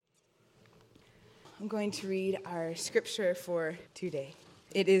I'm going to read our scripture for today.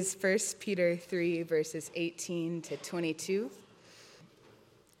 It is 1 Peter 3, verses 18 to 22.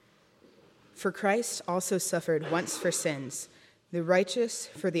 For Christ also suffered once for sins, the righteous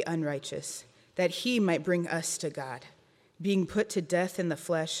for the unrighteous, that he might bring us to God, being put to death in the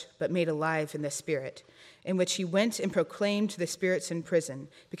flesh, but made alive in the spirit, in which he went and proclaimed to the spirits in prison,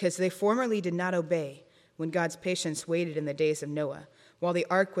 because they formerly did not obey, when God's patience waited in the days of Noah, while the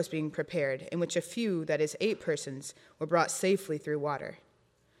ark was being prepared, in which a few, that is 8 persons, were brought safely through water.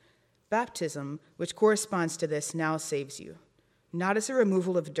 Baptism, which corresponds to this, now saves you, not as a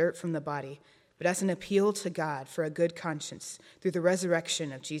removal of dirt from the body, but as an appeal to God for a good conscience through the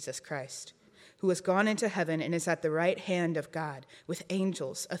resurrection of Jesus Christ, who has gone into heaven and is at the right hand of God, with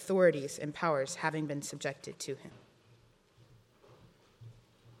angels, authorities, and powers having been subjected to him.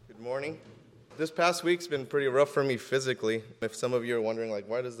 Good morning. This past week's been pretty rough for me physically. If some of you are wondering,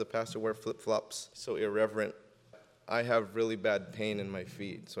 why does the pastor wear flip-flops? So irreverent. I have really bad pain in my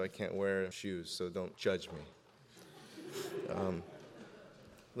feet, so I can't wear shoes, so don't judge me.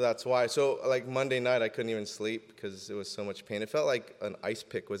 That's why. So, Monday night, I couldn't even sleep because it was so much pain. It felt like an ice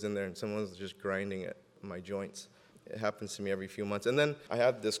pick was in there and someone was just grinding at my joints. It happens to me every few months. And then I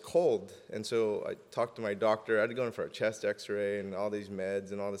had this cold, and so I talked to my doctor. I had to go in for a chest x-ray and all these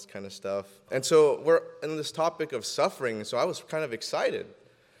meds and all this kind of stuff. And so we're in this topic of suffering, so I was kind of excited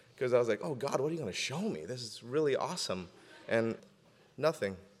because I was like, oh, God, what are you going to show me? This is really awesome. And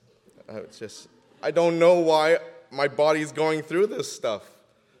nothing. I don't know why my body's going through this stuff.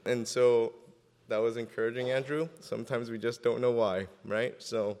 And so that was encouraging, Andrew. Sometimes we just don't know why, right?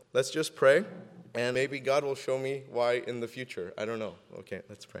 So let's just pray. And maybe God will show me why in the future. I don't know. Okay,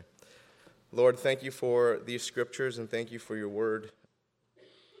 let's pray. Lord, thank you for these scriptures and thank you for your word.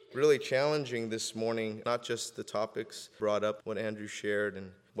 Really challenging this morning, not just the topics brought up, what Andrew shared,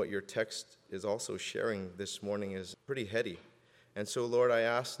 and what your text is also sharing this morning is pretty heady. And so, Lord, I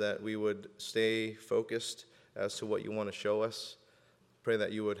ask that we would stay focused as to what you want to show us. Pray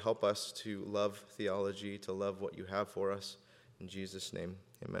that you would help us to love theology, to love what you have for us. In Jesus' name,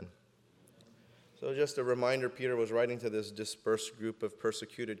 amen. So just a reminder, Peter was writing to this dispersed group of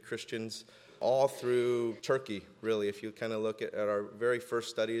persecuted Christians all through Turkey, really. If you kind of look at our very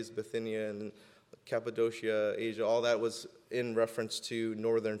first studies, Bithynia and Cappadocia, Asia, all that was in reference to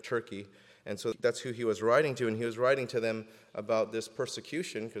northern Turkey. And so that's who he was writing to, and he was writing to them about this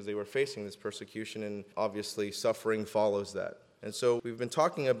persecution because they were facing this persecution, and obviously suffering follows that. And so we've been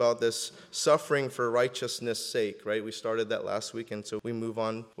talking about this suffering for righteousness' sake, right? We started that last week, and so we move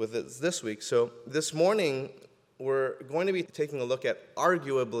on with it this week. So this morning, we're going to be taking a look at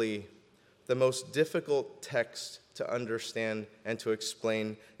arguably the most difficult text to understand and to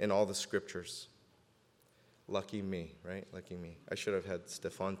explain in all the scriptures. Lucky me, right? Lucky me. I should have had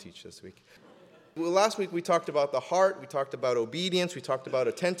Stefan teach this week. Well, last week we talked about the heart, we talked about obedience, we talked about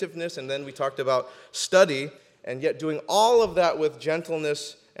attentiveness, and then we talked about study. And yet doing all of that with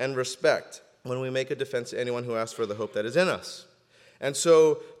gentleness and respect when we make a defense to anyone who asks for the hope that is in us. And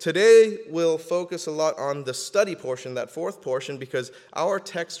so today we'll focus a lot on the study portion, that fourth portion, because our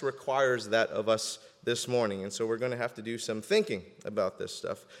text requires that of us this morning. And so we're going to have to do some thinking about this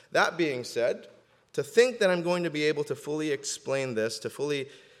stuff. That being said, to think that I'm going to be able to fully explain this, to fully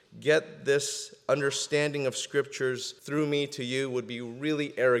get this understanding of scriptures through me to you would be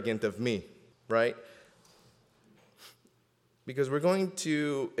really arrogant of me, right? Because we're going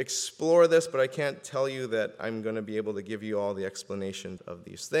to explore this, but I can't tell you that I'm going to be able to give you all the explanation of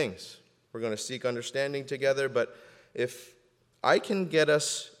these things. We're going to seek understanding together, but if I can get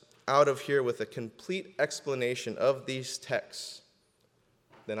us out of here with a complete explanation of these texts,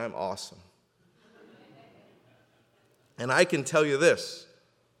 then I'm awesome. And I can tell you this,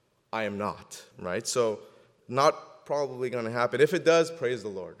 I am not, right? So not probably going to happen. If it does, praise the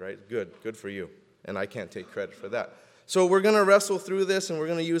Lord, right? Good for you. And I can't take credit for that. So we're going to wrestle through this, and we're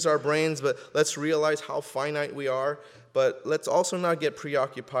going to use our brains, but let's realize how finite we are. But let's also not get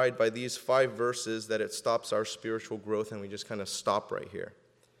preoccupied by these 5 verses that it stops our spiritual growth, and we just kind of stop right here.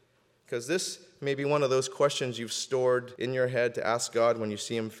 Because this may be one of those questions you've stored in your head to ask God when you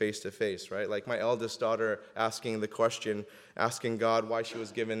see him face to face, right? Like my eldest daughter asking the question, asking God why she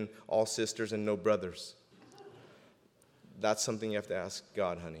was given all sisters and no brothers. That's something you have to ask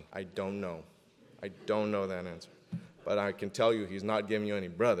God, honey. I don't know. I don't know that answer. But I can tell you he's not giving you any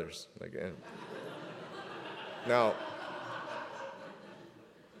brothers. Now,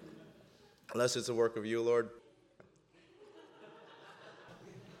 unless it's a work of you, Lord.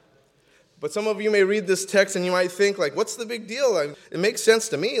 But some of you may read this text and you might think, what's the big deal? It makes sense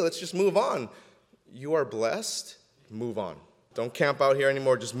to me. Let's just move on. You are blessed. Move on. Don't camp out here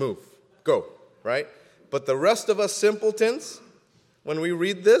anymore. Just move. Go. right? But the rest of us simpletons, when we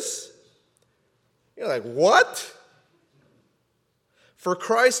read this, you're like, what? For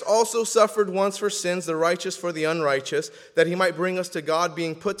Christ also suffered once for sins, the righteous for the unrighteous, that he might bring us to God,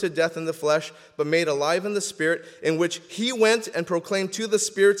 being put to death in the flesh, but made alive in the Spirit, in which he went and proclaimed to the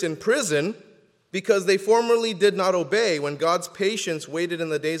spirits in prison, because they formerly did not obey, when God's patience waited in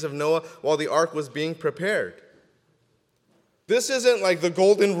the days of Noah while the ark was being prepared. This isn't like the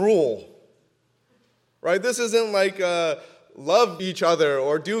golden rule, right? This isn't like love each other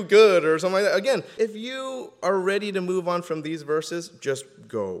or do good or something like that. Again, if you are ready to move on from these verses, just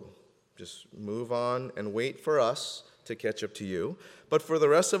go. Just move on and wait for us to catch up to you. But for the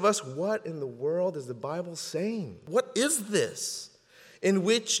rest of us, what in the world is the Bible saying? What is this? In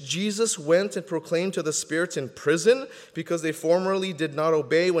which Jesus went and proclaimed to the spirits in prison, because they formerly did not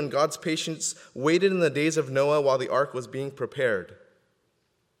obey, when God's patience waited in the days of Noah while the ark was being prepared.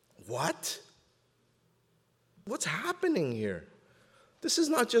 What? What's happening here? This is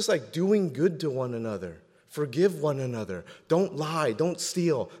not just like doing good to one another. Forgive one another. Don't lie. Don't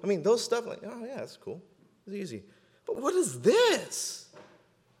steal. I mean, those stuff, like, oh yeah, that's cool. It's easy. But what is this?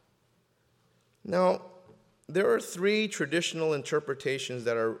 Now, there are three traditional interpretations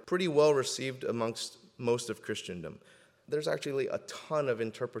that are pretty well received amongst most of Christendom. There's actually a ton of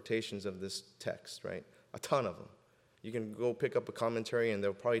interpretations of this text, right? A ton of them. You can go pick up a commentary and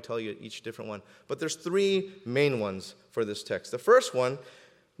they'll probably tell you each different one. But there's three main ones for this text. The first one,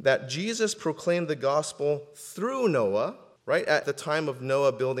 that Jesus proclaimed the gospel through Noah, right, at the time of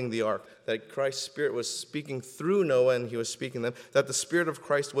Noah building the ark. That Christ's Spirit was speaking through Noah and he was speaking to them. That the Spirit of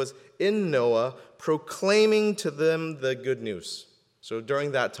Christ was in Noah proclaiming to them the good news. So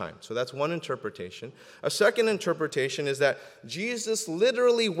during that time. So that's one interpretation. A second interpretation is that Jesus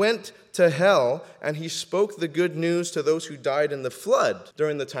literally went to hell and he spoke the good news to those who died in the flood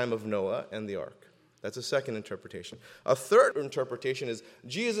during the time of Noah and the ark. That's a second interpretation. A third interpretation is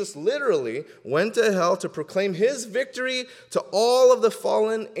Jesus literally went to hell to proclaim his victory to all of the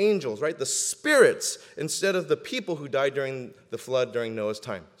fallen angels, right? The spirits, instead of the people who died during the flood during Noah's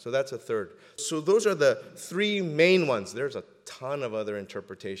time. So that's a third. So those are the three main ones. There's a ton of other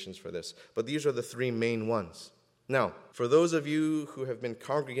interpretations for this, but these are the three main ones. Now, for those of you who have been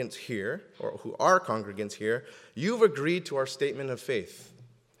congregants here, or who are congregants here, you've agreed to our statement of faith.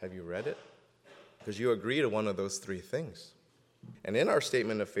 Have you read it? Because you agree to one of those three things. And in our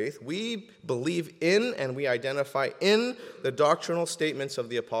statement of faith, we believe in and we identify in the doctrinal statements of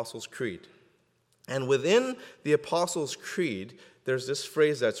the Apostles' Creed. And within the Apostles' Creed, there's this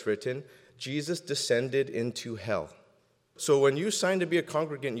phrase that's written, Jesus descended into hell. So when you sign to be a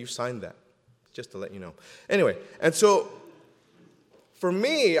congregant, you signed that, just to let you know. Anyway, and so for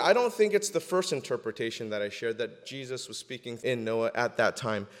me, I don't think it's the first interpretation that I shared, that Jesus was speaking in Noah at that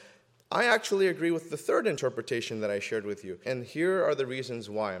time. I actually agree with the third interpretation that I shared with you. And here are the reasons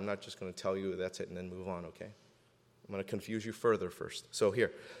why. I'm not just going to tell you that's it and then move on, okay? I'm going to confuse you further first. So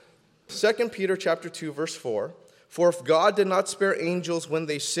here, 2 Peter chapter 2, verse 4. For if God did not spare angels when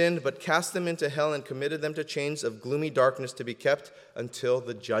they sinned, but cast them into hell and committed them to chains of gloomy darkness to be kept until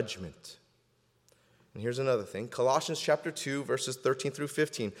the judgment. And here's another thing. Colossians chapter 2, verses 13 through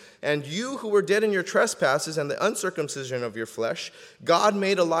 15. And you who were dead in your trespasses and the uncircumcision of your flesh, God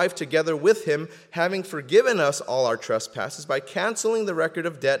made alive together with him, having forgiven us all our trespasses by canceling the record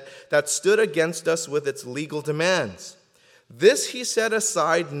of debt that stood against us with its legal demands. This he set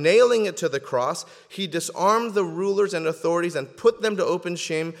aside, nailing it to the cross. He disarmed the rulers and authorities and put them to open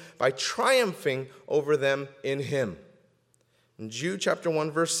shame by triumphing over them in him. In Jude chapter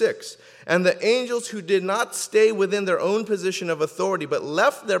 1, verse 6, and the angels who did not stay within their own position of authority, but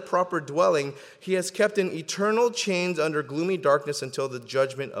left their proper dwelling, he has kept in eternal chains under gloomy darkness until the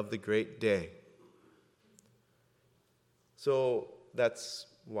judgment of the great day. So that's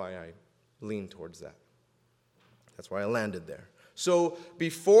why I lean towards that. That's why I landed there. So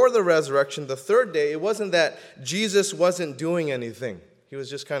before the resurrection, the third day, it wasn't that Jesus wasn't doing anything. He was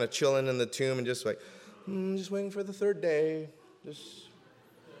just kind of chilling in the tomb and just like, just waiting for the third day. Just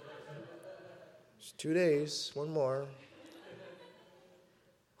 2 days, one more.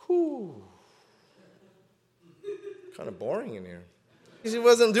 Whew. Kind of boring in here. He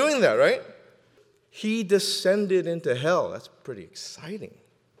wasn't doing that, right? He descended into hell. That's pretty exciting.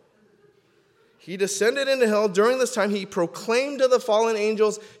 He descended into hell. During this time, he proclaimed to the fallen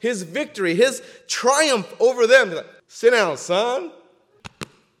angels his victory, his triumph over them. He's like, sit down, son.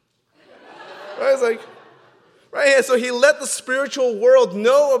 Right? It's like, right here. So he let the spiritual world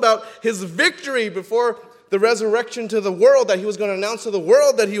know about his victory before the resurrection to the world, that he was going to announce to the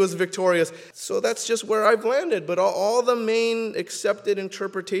world that he was victorious. So that's just where I've landed. But all the main accepted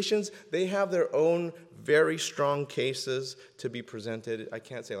interpretations, they have their own very strong cases to be presented. I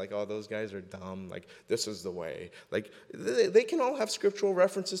can't say like, oh, those guys are dumb, like this is the way. Like they can all have scriptural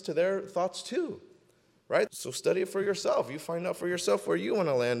references to their thoughts too, right? So study it for yourself. You find out for yourself where you want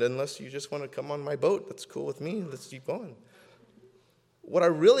to land, unless you just want to come on my boat. That's cool with me. Let's keep going. What I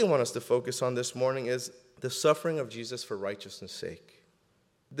really want us to focus on this morning is the suffering of Jesus for righteousness' sake.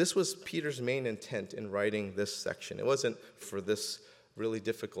 This was Peter's main intent in writing this section. It wasn't for this really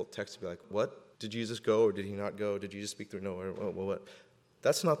difficult text to be like, what? Did Jesus go or did he not go? Did Jesus speak through? No, what?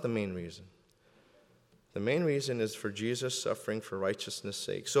 That's not the main reason. The main reason is for Jesus suffering for righteousness'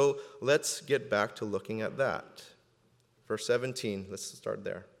 sake. So let's get back to looking at that. Verse 17, let's start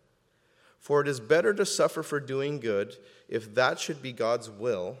there. For it is better to suffer for doing good, if that should be God's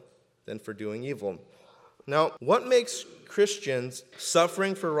will, than for doing evil. Now, what makes Christians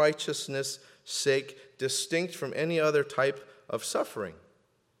suffering for righteousness' sake distinct from any other type of suffering?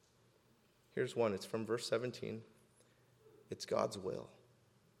 Here's one. It's from verse 17. It's God's will.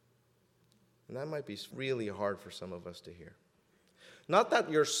 And that might be really hard for some of us to hear. Not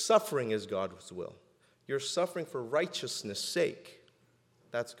that your suffering is God's will. You're suffering for righteousness' sake.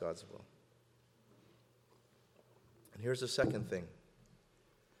 That's God's will. And here's the second thing.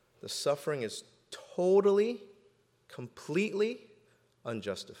 The suffering is totally, completely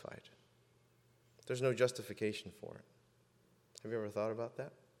unjustified. There's no justification for it. Have you ever thought about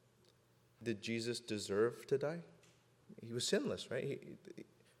that? Did Jesus deserve to die? He was sinless, right?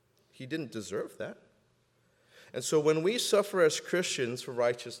 He didn't deserve that. And so when we suffer as Christians for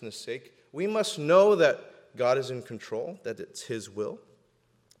righteousness' sake, we must know that God is in control, that it's his will,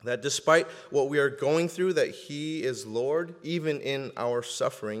 that despite what we are going through, that he is Lord, even in our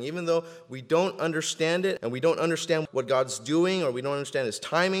suffering. Even though we don't understand it, and we don't understand what God's doing, or we don't understand his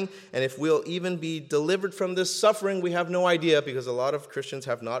timing, and if we'll even be delivered from this suffering, we have no idea, because a lot of Christians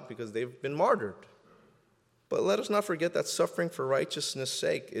have not, because they've been martyred. But let us not forget that suffering for righteousness'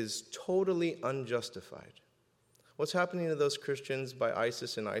 sake is totally unjustified. What's happening to those Christians by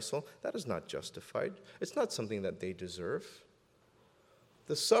ISIS and ISIL, that is not justified. It's not something that they deserve.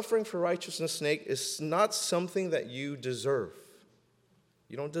 The suffering for righteousness' sake is not something that you deserve.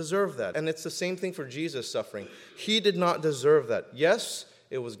 You don't deserve that. And it's the same thing for Jesus' suffering. He did not deserve that. Yes,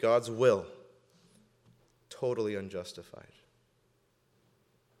 it was God's will. Totally unjustified.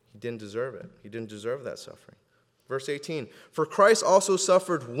 He didn't deserve it. He didn't deserve that suffering. Verse 18, for Christ also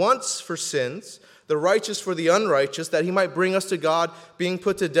suffered once for sins, the righteous for the unrighteous, that he might bring us to God, being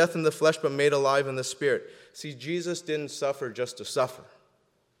put to death in the flesh, but made alive in the spirit. See, Jesus didn't suffer just to suffer.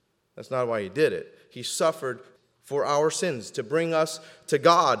 That's not why he did it. He suffered for our sins, to bring us to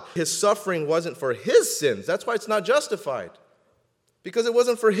God. His suffering wasn't for his sins. That's why it's not justified. Because it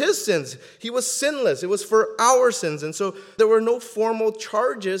wasn't for his sins. He was sinless. It was for our sins. And so there were no formal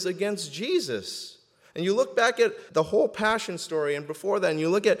charges against Jesus. And you look back at the whole Passion story, and before that, and you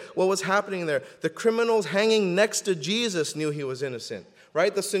look at what was happening there. The criminals hanging next to Jesus knew he was innocent.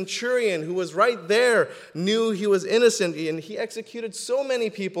 Right? The centurion who was right there knew he was innocent, and he executed so many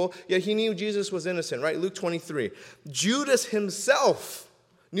people, yet he knew Jesus was innocent, right? Luke 23. Judas himself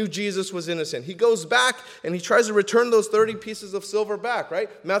knew Jesus was innocent. He goes back and he tries to return those 30 pieces of silver back, right?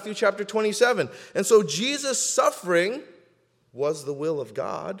 Matthew chapter 27. And so Jesus' suffering was the will of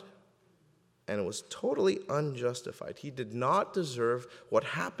God, and it was totally unjustified. He did not deserve what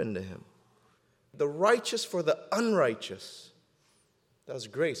happened to him. The righteous for the unrighteous. That was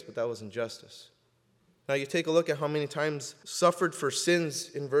grace, but that wasn't justice. Now you take a look at how many times suffered for sins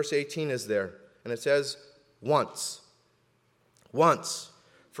in verse 18 is there. And it says, once. Once.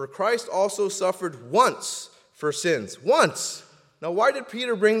 For Christ also suffered once for sins. Once. Now why did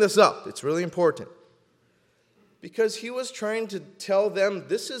Peter bring this up? It's really important. Because he was trying to tell them,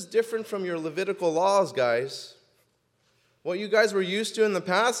 this is different from your Levitical laws, guys. What you guys were used to in the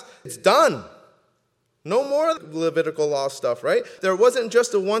past, it's done. No more Levitical law stuff, right? There wasn't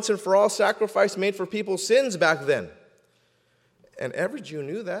just a once and for all sacrifice made for people's sins back then. And every Jew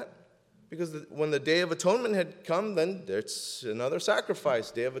knew that. Because when the Day of Atonement had come, then there's another sacrifice.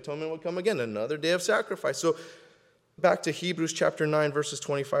 Day of Atonement would come again, another day of sacrifice. So back to Hebrews chapter 9, verses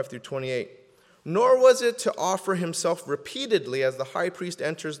 25 through 28. Nor was it to offer himself repeatedly as the high priest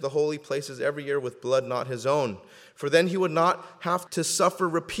enters the holy places every year with blood not his own. For then he would not have to suffer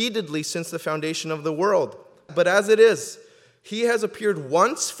repeatedly since the foundation of the world. But as it is, he has appeared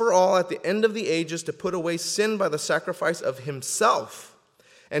once for all at the end of the ages to put away sin by the sacrifice of himself.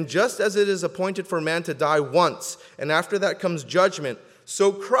 And just as it is appointed for man to die once, and after that comes judgment,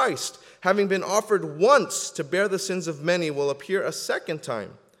 So Christ, having been offered once to bear the sins of many, will appear a second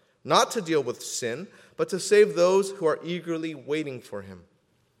time, not to deal with sin, but to save those who are eagerly waiting for him.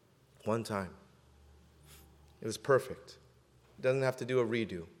 One time. It was perfect. It doesn't have to do a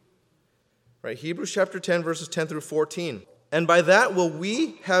redo. Right? Hebrews chapter 10, verses 10 through 14. And by that will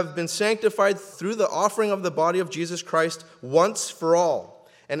we have been sanctified through the offering of the body of Jesus Christ once for all.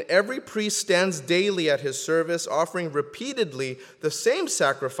 And every priest stands daily at his service, offering repeatedly the same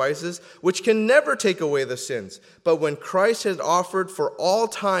sacrifices, which can never take away the sins. But when Christ had offered for all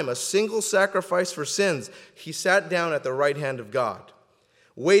time a single sacrifice for sins, he sat down at the right hand of God,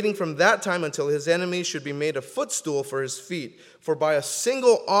 waiting from that time until his enemies should be made a footstool for his feet. For by a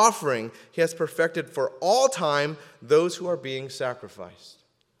single offering he has perfected for all time those who are being sacrificed.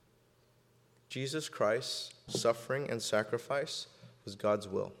 Jesus Christ's suffering and sacrifice was God's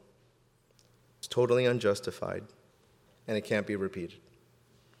will. It's totally unjustified, and it can't be repeated.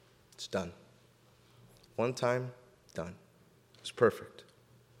 It's done. One time, done. It's perfect.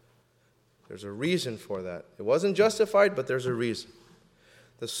 There's a reason for that. It wasn't justified, but there's a reason.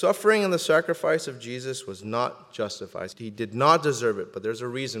 The suffering and the sacrifice of Jesus was not justified. He did not deserve it, but there's a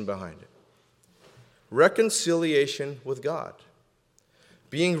reason behind it. Reconciliation with God.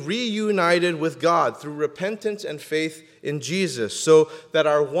 Being reunited with God through repentance and faith in Jesus, so that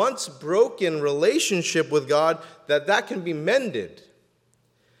our once broken relationship with God, that can be mended.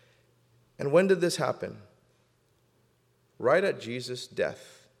 And when did this happen? Right at Jesus'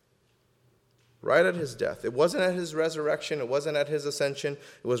 death. Right at his death. It wasn't at his resurrection. It wasn't at his ascension.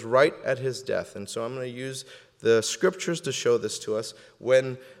 It was right at his death. And so I'm going to use the scriptures to show this to us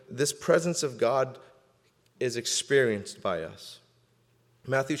when this presence of God is experienced by us.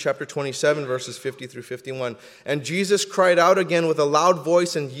 Matthew chapter 27, verses 50 through 51. And Jesus cried out again with a loud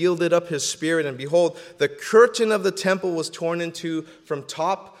voice and yielded up his spirit. And behold, the curtain of the temple was torn in two from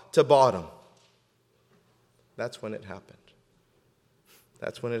top to bottom. That's when it happened.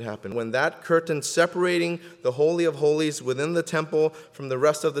 That's when it happened. When that curtain separating the Holy of Holies within the temple from the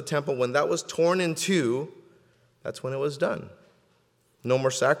rest of the temple, when that was torn in two, that's when it was done. No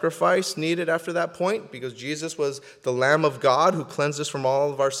more sacrifice needed after that point, because Jesus was the Lamb of God who cleansed us from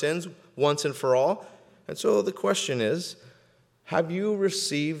all of our sins once and for all. And so the question is, have you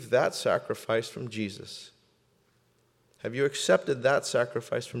received that sacrifice from Jesus? Have you accepted that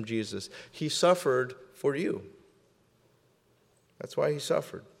sacrifice from Jesus? He suffered for you. That's why he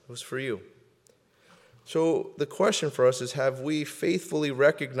suffered. It was for you. So the question for us is, have we faithfully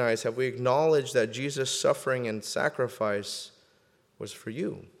recognized, have we acknowledged that Jesus' suffering and sacrifice was for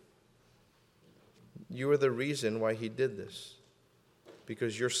you? You are the reason why he did this,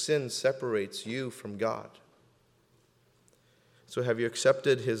 because your sin separates you from God. So have you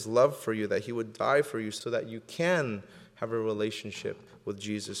accepted his love for you, that he would die for you so that you can have a relationship with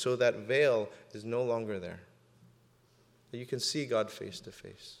Jesus, so that veil is no longer there, that you can see God face to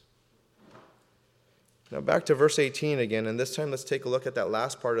face? Now back to verse 18 again, and this time let's take a look at that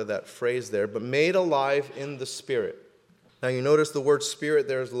last part of that phrase there, but made alive in the Spirit. Now you notice the word Spirit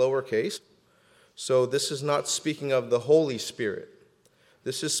there is lowercase, so this is not speaking of the Holy Spirit.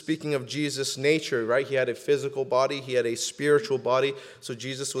 This is speaking of Jesus' nature, right? He had a physical body, he had a spiritual body, so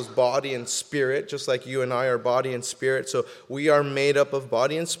Jesus was body and spirit, just like you and I are body and spirit, so we are made up of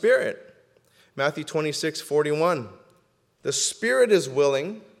body and spirit. Matthew 26:41, the spirit is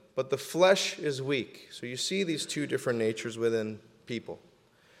willing, but the flesh is weak. So you see these two different natures within people.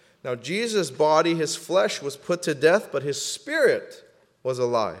 Now, Jesus' body, his flesh, was put to death, but his spirit was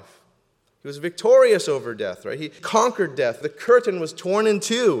alive. He was victorious over death, right? He conquered death. The curtain was torn in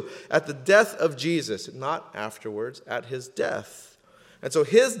two at the death of Jesus, not afterwards, at his death. And so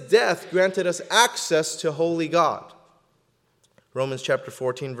his death granted us access to holy God. Romans chapter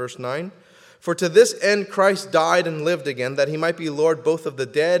 14, verse 9. For to this end Christ died and lived again, that he might be Lord both of the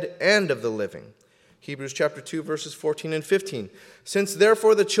dead and of the living. Hebrews chapter 2, verses 14 and 15. Since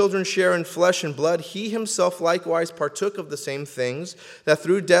therefore the children share in flesh and blood, he himself likewise partook of the same things, that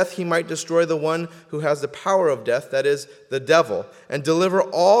through death he might destroy the one who has the power of death, that is, the devil, and deliver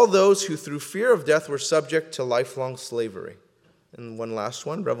all those who through fear of death were subject to lifelong slavery. And one last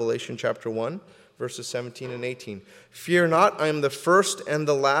one, Revelation chapter 1, verses 17 and 18. Fear not, I am the first and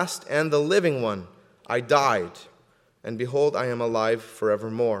the last and the living one. I died, and behold, I am alive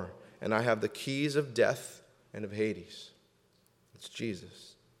forevermore. And I have the keys of death and of Hades. It's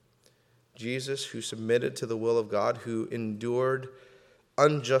Jesus. Jesus, who submitted to the will of God, who endured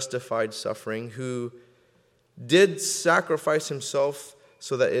unjustified suffering, who did sacrifice himself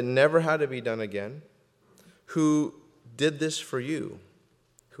so that it never had to be done again, who did this for you,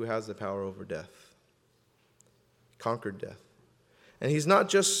 who has the power over death, conquered death. And he's not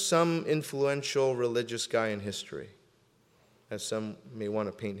just some influential religious guy in history, as some may want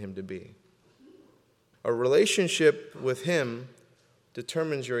to paint him to be. A relationship with him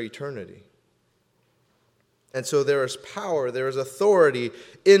determines your eternity. And so there is power, there is authority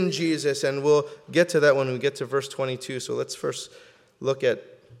in Jesus, and we'll get to that when we get to verse 22. So let's first look at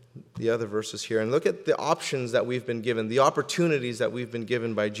the other verses here and look at the options that we've been given, the opportunities that we've been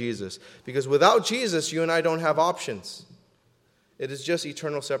given by Jesus. Because without Jesus, you and I don't have options. It is just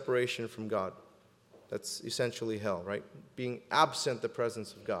eternal separation from God. That's essentially hell, right? Being absent the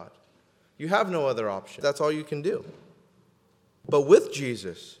presence of God. You have no other option. That's all you can do. But with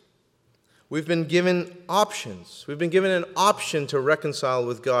Jesus, we've been given options. We've been given an option to reconcile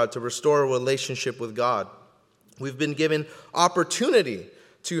with God, to restore a relationship with God. We've been given opportunity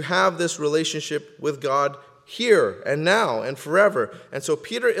to have this relationship with God here and now and forever. And so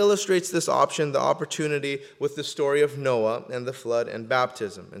Peter illustrates this option, the opportunity, with the story of Noah and the flood and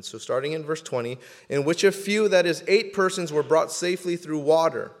baptism. And so starting in verse 20, in which a few, that is 8 persons, were brought safely through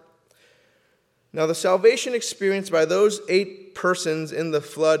water. Now the salvation experienced by those 8 persons in the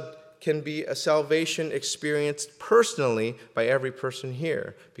flood can be a salvation experienced personally by every person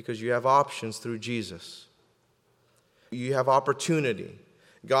here, because you have options through Jesus. You have opportunity.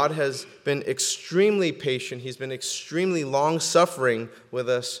 God has been extremely patient. He's been extremely long-suffering with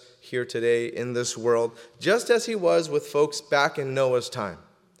us here today in this world, just as he was with folks back in Noah's time.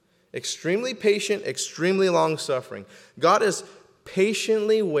 Extremely patient, extremely long-suffering. God is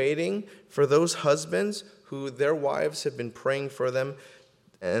patiently waiting for those husbands who their wives have been praying for them,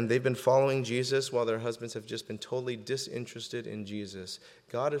 and they've been following Jesus while their husbands have just been totally disinterested in Jesus.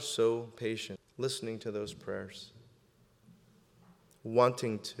 God is so patient, listening to those prayers,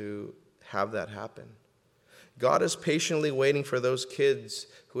 wanting to have that happen. God is patiently waiting for those kids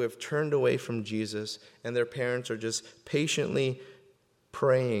who have turned away from Jesus, and their parents are just patiently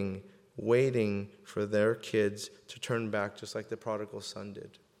praying, waiting for their kids to turn back, just like the prodigal son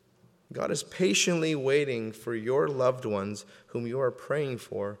did. God is patiently waiting for your loved ones whom you are praying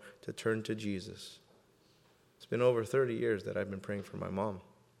for to turn to Jesus. It's been over 30 years that I've been praying for my mom.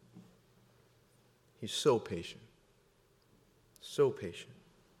 He's so patient. So patient.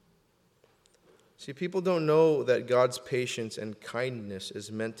 See, people don't know that God's patience and kindness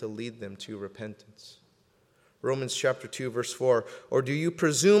is meant to lead them to repentance. Romans chapter 2, verse 4, or do you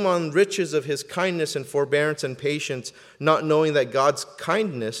presume on riches of his kindness and forbearance and patience, not knowing that God's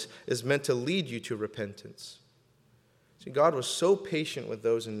kindness is meant to lead you to repentance? See, God was so patient with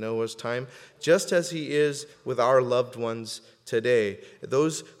those in Noah's time, just as he is with our loved ones today.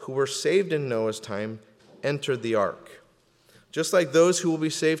 Those who were saved in Noah's time entered the ark. Just like those who will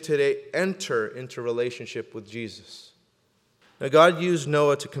be saved today enter into relationship with Jesus. Now, God used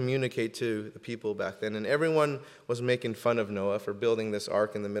Noah to communicate to the people back then, and everyone was making fun of Noah for building this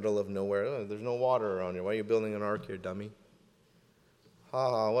ark in the middle of nowhere. Oh, there's no water around here. Why are you building an ark here, dummy?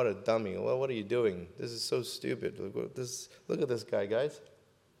 What a dummy. Well, what are you doing? This is so stupid. Look at this guy, guys.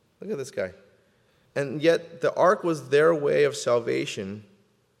 Look at this guy. And yet, the ark was their way of salvation,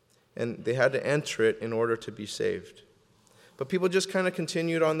 and they had to enter it in order to be saved. But people just kind of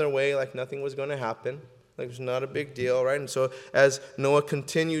continued on their way like nothing was going to happen. Like it was not a big deal, right? And so as Noah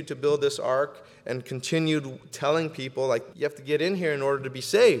continued to build this ark and continued telling people, like, you have to get in here in order to be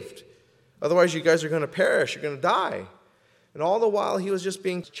saved. Otherwise, you guys are going to perish. You're going to die. And all the while, he was just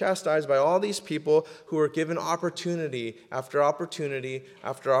being chastised by all these people who were given opportunity after opportunity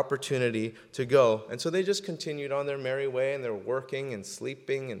after opportunity to go. And so they just continued on their merry way, and they're working and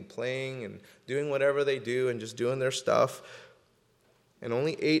sleeping and playing and doing whatever they do and just doing their stuff. And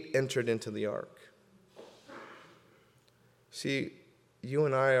only 8 entered into the ark. See, you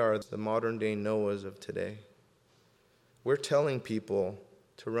and I are the modern-day Noahs of today. We're telling people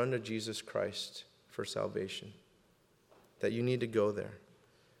to run to Jesus Christ for salvation, that you need to go there.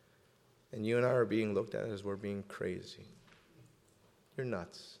 And you and I are being looked at as we're being crazy. You're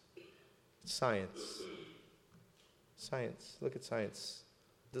nuts. It's science. Science. Look at science.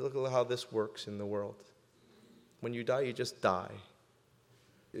 Look at how this works in the world. When you die, you just die.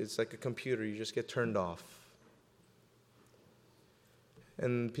 It's like a computer. You just get turned off.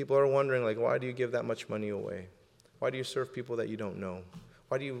 And people are wondering, like, why do you give that much money away? Why do you serve people that you don't know?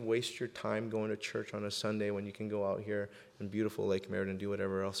 Why do you waste your time going to church on a Sunday when you can go out here in beautiful Lake Merritt and do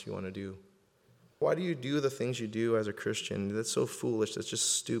whatever else you want to do? Why do you do the things you do as a Christian? That's so foolish. That's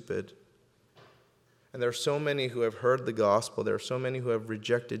just stupid. And there are so many who have heard the gospel. There are so many who have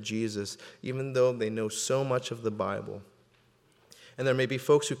rejected Jesus, even though they know so much of the Bible. And there may be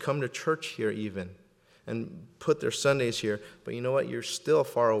folks who come to church here even and put their Sundays here, but you know what? You're still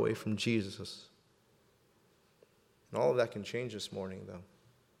far away from Jesus. And all of that can change this morning, though,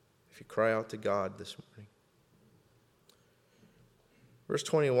 if you cry out to God this morning. Verse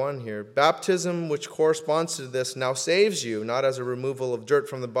 21 here, baptism which corresponds to this now saves you, not as a removal of dirt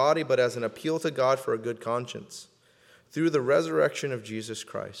from the body, but as an appeal to God for a good conscience, through the resurrection of Jesus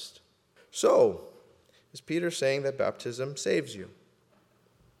Christ. So, is Peter saying that baptism saves you?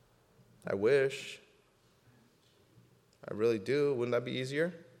 I wish. I really do. Wouldn't that be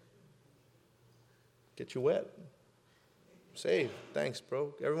easier? Get you wet. Saved. Thanks,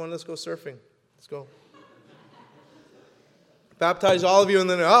 bro. Everyone, let's go surfing. Let's go. Baptize all of you, and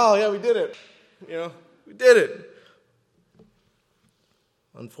then, oh, yeah, we did it. We did it.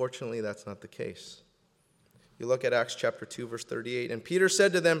 Unfortunately, that's not the case. You look at Acts chapter 2, verse 38. And Peter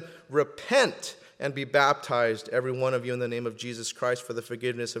said to them, repent and be baptized, every one of you, in the name of Jesus Christ for the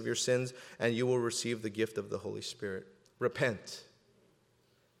forgiveness of your sins, and you will receive the gift of the Holy Spirit. Repent.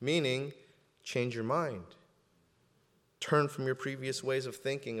 Meaning, change your mind. Turn from your previous ways of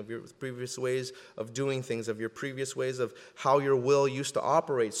thinking, of your previous ways of doing things, of your previous ways of how your will used to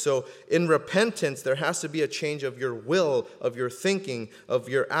operate. So in repentance, there has to be a change of your will, of your thinking, of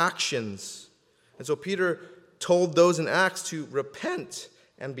your actions. And so Peter told those in Acts to repent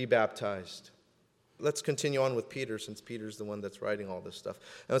and be baptized. Let's continue on with Peter, since Peter's the one that's writing all this stuff.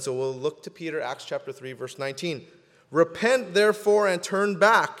 And so we'll look to Peter, Acts chapter 3, verse 19. Repent, therefore, and turn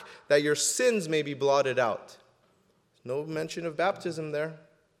back, that your sins may be blotted out. No mention of baptism there.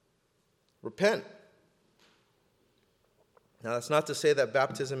 Repent. Now, that's not to say that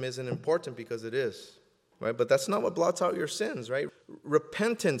baptism isn't important, because it is, right? But that's not what blots out your sins, right?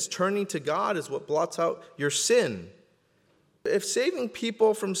 Repentance, turning to God, is what blots out your sin. If saving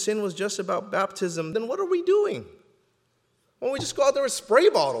people from sin was just about baptism, then what are we doing? Why don't we just go out there with spray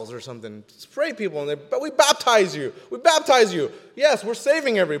bottles or something? Spray people, but we baptize you. We baptize you. Yes, we're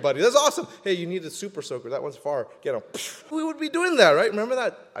saving everybody. That's awesome. Hey, you need a super soaker. That one's far. Get him. We would be doing that, right? Remember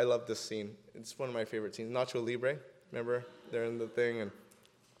that? I love this scene. It's one of my favorite scenes. Nacho Libre. Remember? They're in the thing, and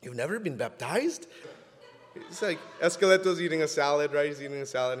you've never been baptized? It's like Esqueleto's eating a salad, right? He's eating a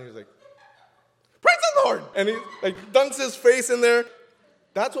salad, and he's like, praise the Lord! And he dunks his face in there.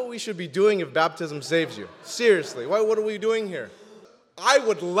 That's what we should be doing if baptism saves you. Seriously. What are we doing here? I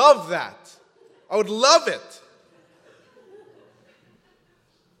would love that. I would love it.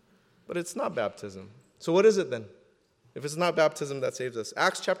 But it's not baptism. So what is it then? If it's not baptism that saves us.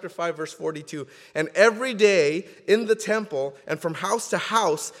 Acts chapter 5, verse 42. And every day in the temple and from house to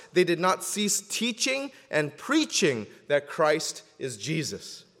house, they did not cease teaching and preaching that Christ is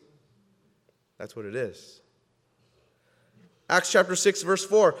Jesus. That's what it is. Acts chapter 6, verse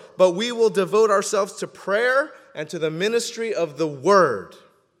 4, but we will devote ourselves to prayer and to the ministry of the word.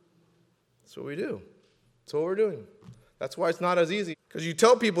 That's what we do. That's what we're doing. That's why it's not as easy. Because you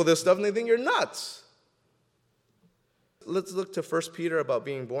tell people this stuff and they think you're nuts. Let's look to 1 Peter about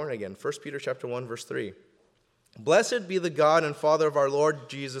being born again. 1 Peter chapter 1, verse 3. Blessed be the God and Father of our Lord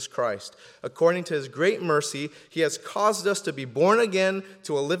Jesus Christ. According to his great mercy, he has caused us to be born again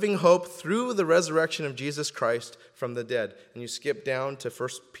to a living hope through the resurrection of Jesus Christ from the dead. And you skip down to 1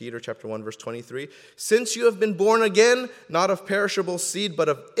 Peter chapter 1, verse 23. Since you have been born again, not of perishable seed, but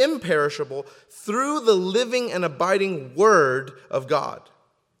of imperishable, through the living and abiding word of God.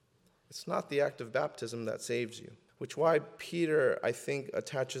 It's not the act of baptism that saves you. Which why Peter, I think,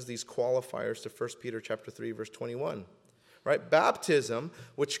 attaches these qualifiers to 1 Peter chapter 3, verse 21. Right? Baptism,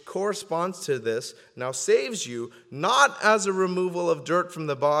 which corresponds to this, now saves you not as a removal of dirt from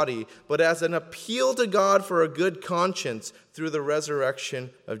the body, but as an appeal to God for a good conscience through the resurrection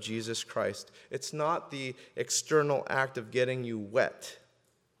of Jesus Christ. It's not the external act of getting you wet.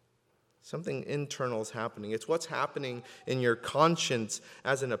 Something internal is happening. It's what's happening in your conscience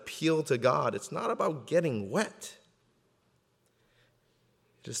as an appeal to God. It's not about getting wet.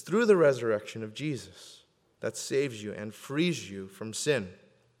 It is through the resurrection of Jesus that saves you and frees you from sin.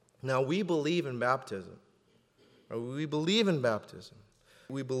 Now, we believe in baptism. We believe in baptism.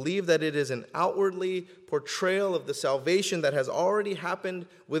 We believe that it is an outwardly portrayal of the salvation that has already happened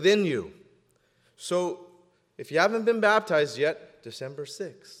within you. So, if you haven't been baptized yet, December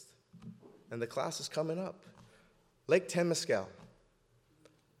 6th, and the class is coming up. Lake Temescal.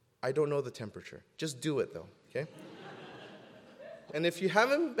 I don't know the temperature. Just do it, though, okay? And if you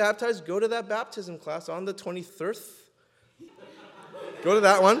haven't been baptized, go to that baptism class on the 23rd. Go to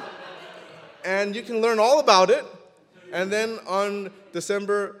that one. And you can learn all about it. And then on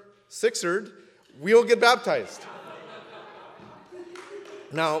December 6th, we'll get baptized.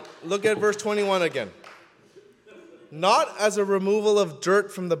 Now, look at verse 21 again. Not as a removal of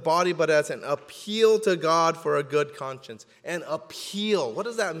dirt from the body, but as an appeal to God for a good conscience. An appeal. What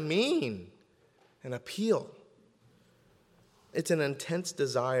does that mean? An appeal. It's an intense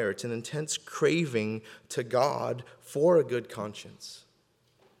desire. It's an intense craving to God for a good conscience.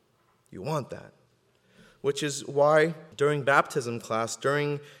 You want that. Which is why during baptism class,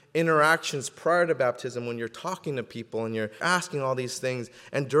 during interactions prior to baptism, when you're talking to people and you're asking all these things,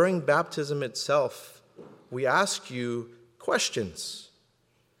 and during baptism itself, we ask you questions.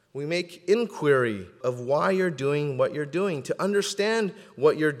 We make inquiry of why you're doing what you're doing, to understand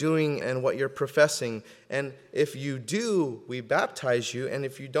what you're doing and what you're professing. And if you do, we baptize you. And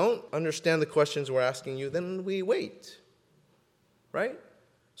if you don't understand the questions we're asking you, then we wait. Right?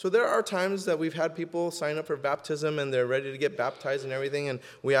 So there are times that we've had people sign up for baptism and they're ready to get baptized and everything. And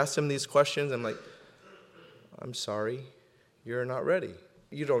we ask them these questions. I'm like, I'm sorry, you're not ready.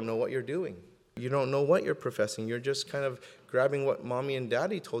 You don't know what you're doing. You don't know what you're professing. You're just kind of grabbing what mommy and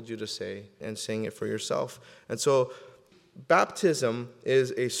daddy told you to say and saying it for yourself. And so baptism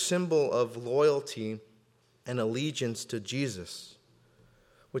is a symbol of loyalty and allegiance to Jesus,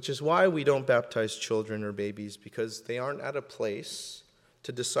 which is why we don't baptize children or babies, because they aren't at a place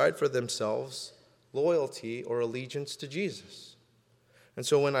to decide for themselves loyalty or allegiance to Jesus. And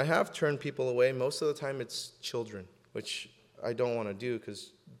so when I have turned people away, most of the time it's children, which I don't want to do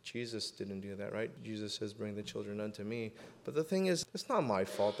because Jesus didn't do that, right? Jesus says, bring the children unto me. But the thing is, it's not my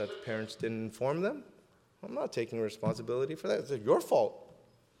fault that the parents didn't inform them. I'm not taking responsibility for that. It's your fault.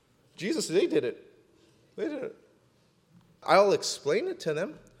 Jesus, they did it. They did it. I'll explain it to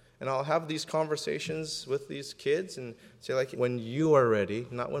them, and I'll have these conversations with these kids and say, like, when you are ready,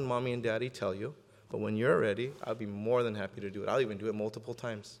 not when mommy and daddy tell you, but when you're ready, I'll be more than happy to do it. I'll even do it multiple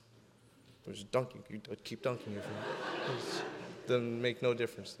times. Just dunk you. Keep dunking you. It doesn't make no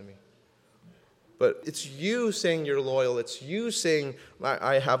difference to me. But it's you saying you're loyal. It's you saying,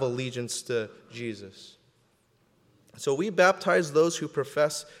 I have allegiance to Jesus. So we baptize those who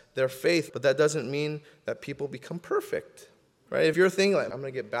profess their faith, but that doesn't mean that people become perfect. Right? If you're thinking, like, I'm going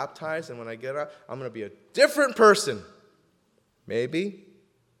to get baptized, and when I get out, I'm going to be a different person. Maybe.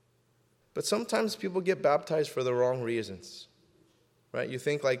 But sometimes people get baptized for the wrong reasons. Right? You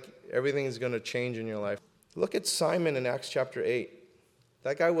think like everything is going to change in your life. Look at Simon in Acts chapter 8.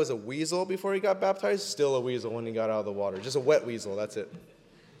 That guy was a weasel before he got baptized, still a weasel when he got out of the water. Just a wet weasel, that's it.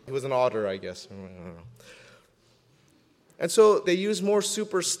 He was an otter, I guess. I don't know. And so they use more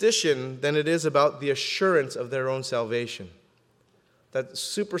superstition than it is about the assurance of their own salvation. That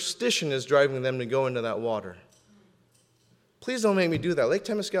superstition is driving them to go into that water. Please don't make me do that. Lake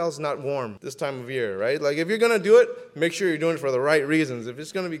Temescal is not warm this time of year, right? Like, if you're going to do it, make sure you're doing it for the right reasons. If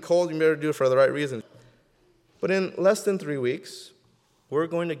it's going to be cold, you better do it for the right reasons. But in less than 3 weeks, we're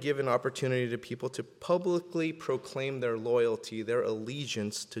going to give an opportunity to people to publicly proclaim their loyalty, their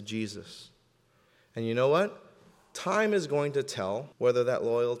allegiance to Jesus. And you know what? Time is going to tell whether that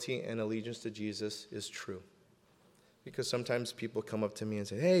loyalty and allegiance to Jesus is true. Because sometimes people come up to me and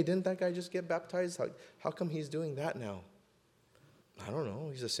say, hey, didn't that guy just get baptized? How come he's doing that now? I don't know.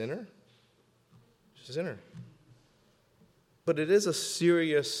 He's a sinner. He's a sinner. But it is a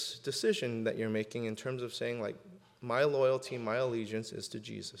serious decision that you're making in terms of saying, like, my loyalty, my allegiance is to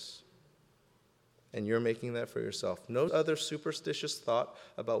Jesus. And you're making that for yourself. No other superstitious thought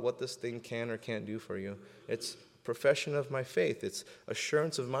about what this thing can or can't do for you. It's profession of my faith. It's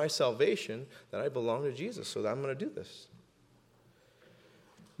assurance of my salvation that I belong to Jesus, so that I'm going to do this.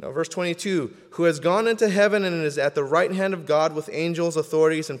 Now, verse 22, who has gone into heaven and is at the right hand of God with angels,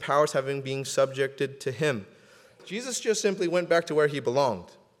 authorities, and powers having been subjected to him. Jesus just simply went back to where he belonged.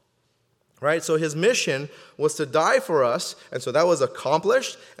 Right? So his mission was to die for us, and so that was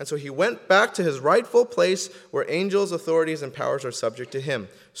accomplished. And so he went back to his rightful place where angels, authorities, and powers are subject to him.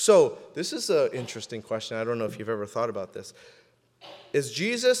 So this is an interesting question. I don't know if you've ever thought about this. Is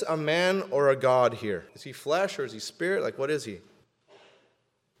Jesus a man or a God here? Is he flesh or is he spirit? Like, what is he?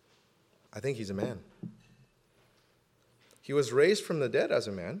 I think he's a man. He was raised from the dead as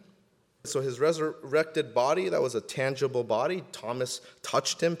a man. So his resurrected body, that was a tangible body. Thomas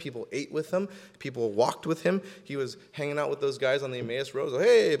touched him. People ate with him. People walked with him. He was hanging out with those guys on the Emmaus Road. Like,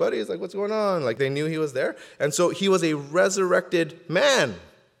 hey, buddies, like, what's going on? Like, they knew he was there. And so he was a resurrected man.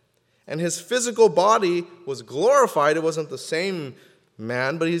 And his physical body was glorified. It wasn't the same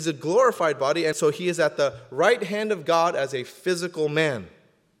man, but he's a glorified body. And so he is at the right hand of God as a physical man.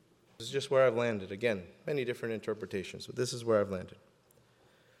 This is just where I've landed. Again, many different interpretations, but this is where I've landed.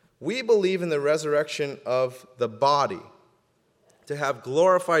 We believe in the resurrection of the body, to have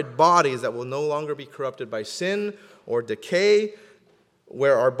glorified bodies that will no longer be corrupted by sin or decay,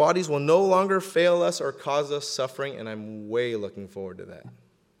 where our bodies will no longer fail us or cause us suffering, and I'm way looking forward to that.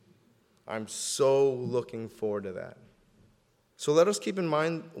 I'm so looking forward to that. So let us keep in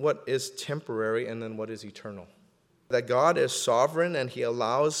mind what is temporary and then what is eternal. that God is sovereign and he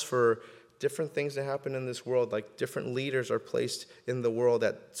allows for different things to happen in this world, like different leaders are placed in the world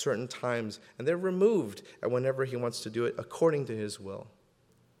at certain times, and they're removed at whenever he wants to do it according to his will.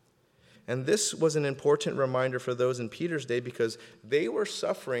 And this was an important reminder for those in Peter's day because they were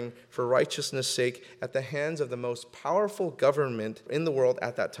suffering for righteousness' sake at the hands of the most powerful government in the world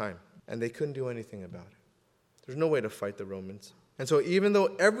at that time, and they couldn't do anything about it. There's no way to fight the Romans. And so even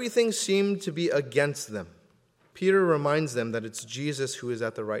though everything seemed to be against them, Peter reminds them that it's Jesus who is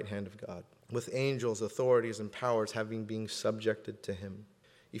at the right hand of God, with angels, authorities, and powers having been subjected to him.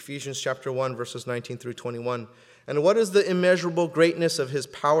 Ephesians chapter 1, verses 19 through 21. And what is the immeasurable greatness of his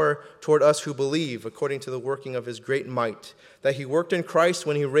power toward us who believe, according to the working of his great might, that he worked in Christ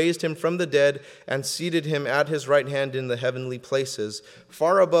when he raised him from the dead and seated him at his right hand in the heavenly places,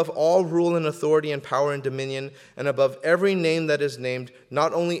 far above all rule and authority and power and dominion, and above every name that is named,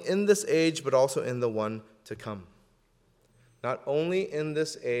 not only in this age, but also in the one to come. Not only in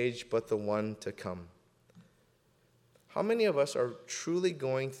this age, but the one to come. How many of us are truly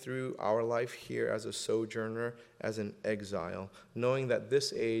going through our life here as a sojourner, as an exile, knowing that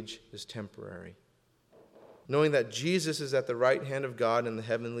this age is temporary? Knowing that Jesus is at the right hand of God in the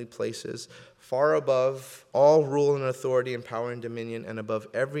heavenly places, far above all rule and authority and power and dominion, and above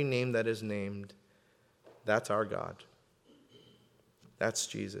every name that is named. That's our God. That's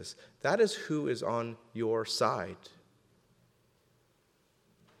Jesus. That is who is on your side.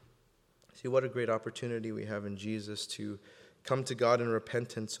 See, what a great opportunity we have in Jesus to come to God in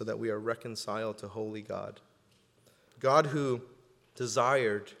repentance so that we are reconciled to holy God. God who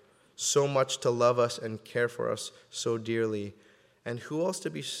desired so much to love us and care for us so dearly. And who else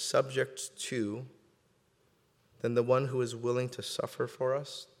to be subject to than the one who is willing to suffer for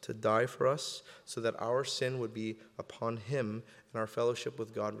us, to die for us, so that our sin would be upon him and our fellowship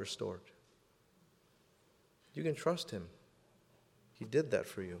with God restored. You can trust him. He did that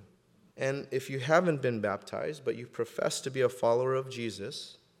for you. And if you haven't been baptized, but you profess to be a follower of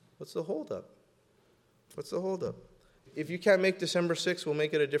Jesus, what's the holdup? What's the holdup? If you can't make December 6th, we'll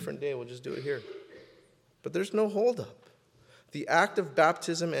make it a different day. We'll just do it here. But there's no holdup. The act of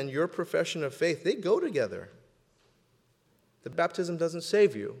baptism and your profession of faith, they go together. The baptism doesn't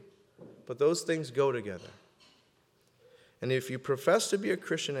save you, but those things go together. And if you profess to be a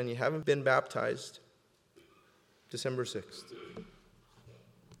Christian and you haven't been baptized, December 6th.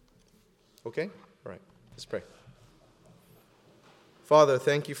 Okay? All right. Let's pray. Father,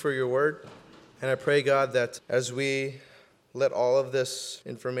 thank you for your word. And I pray, God, that as we let all of this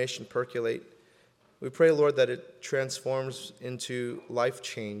information percolate, we pray, Lord, that it transforms into life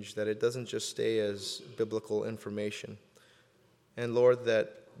change, that it doesn't just stay as biblical information. And Lord,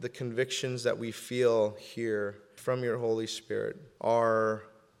 that the convictions that we feel here from your Holy Spirit are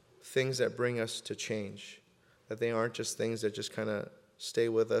things that bring us to change, that they aren't just things that just kind of stay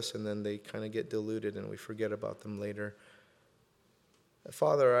with us and then they kind of get diluted and we forget about them later.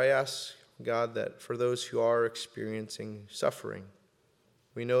 Father, I ask, God, that for those who are experiencing suffering,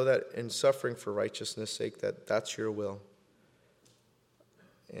 we know that in suffering for righteousness' sake, that that's your will.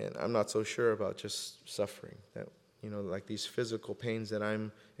 And I'm not so sure about just suffering, that, like these physical pains that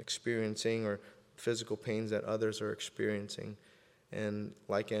I'm experiencing or physical pains that others are experiencing. And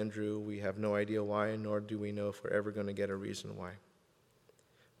like Andrew, we have no idea why, nor do we know if we're ever going to get a reason why.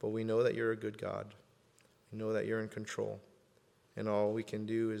 But we know that you're a good God. We know that you're in control. And all we can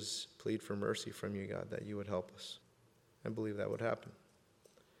do is plead for mercy from you, God, that you would help us. I believe that would happen.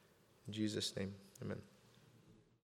 In Jesus' name, amen.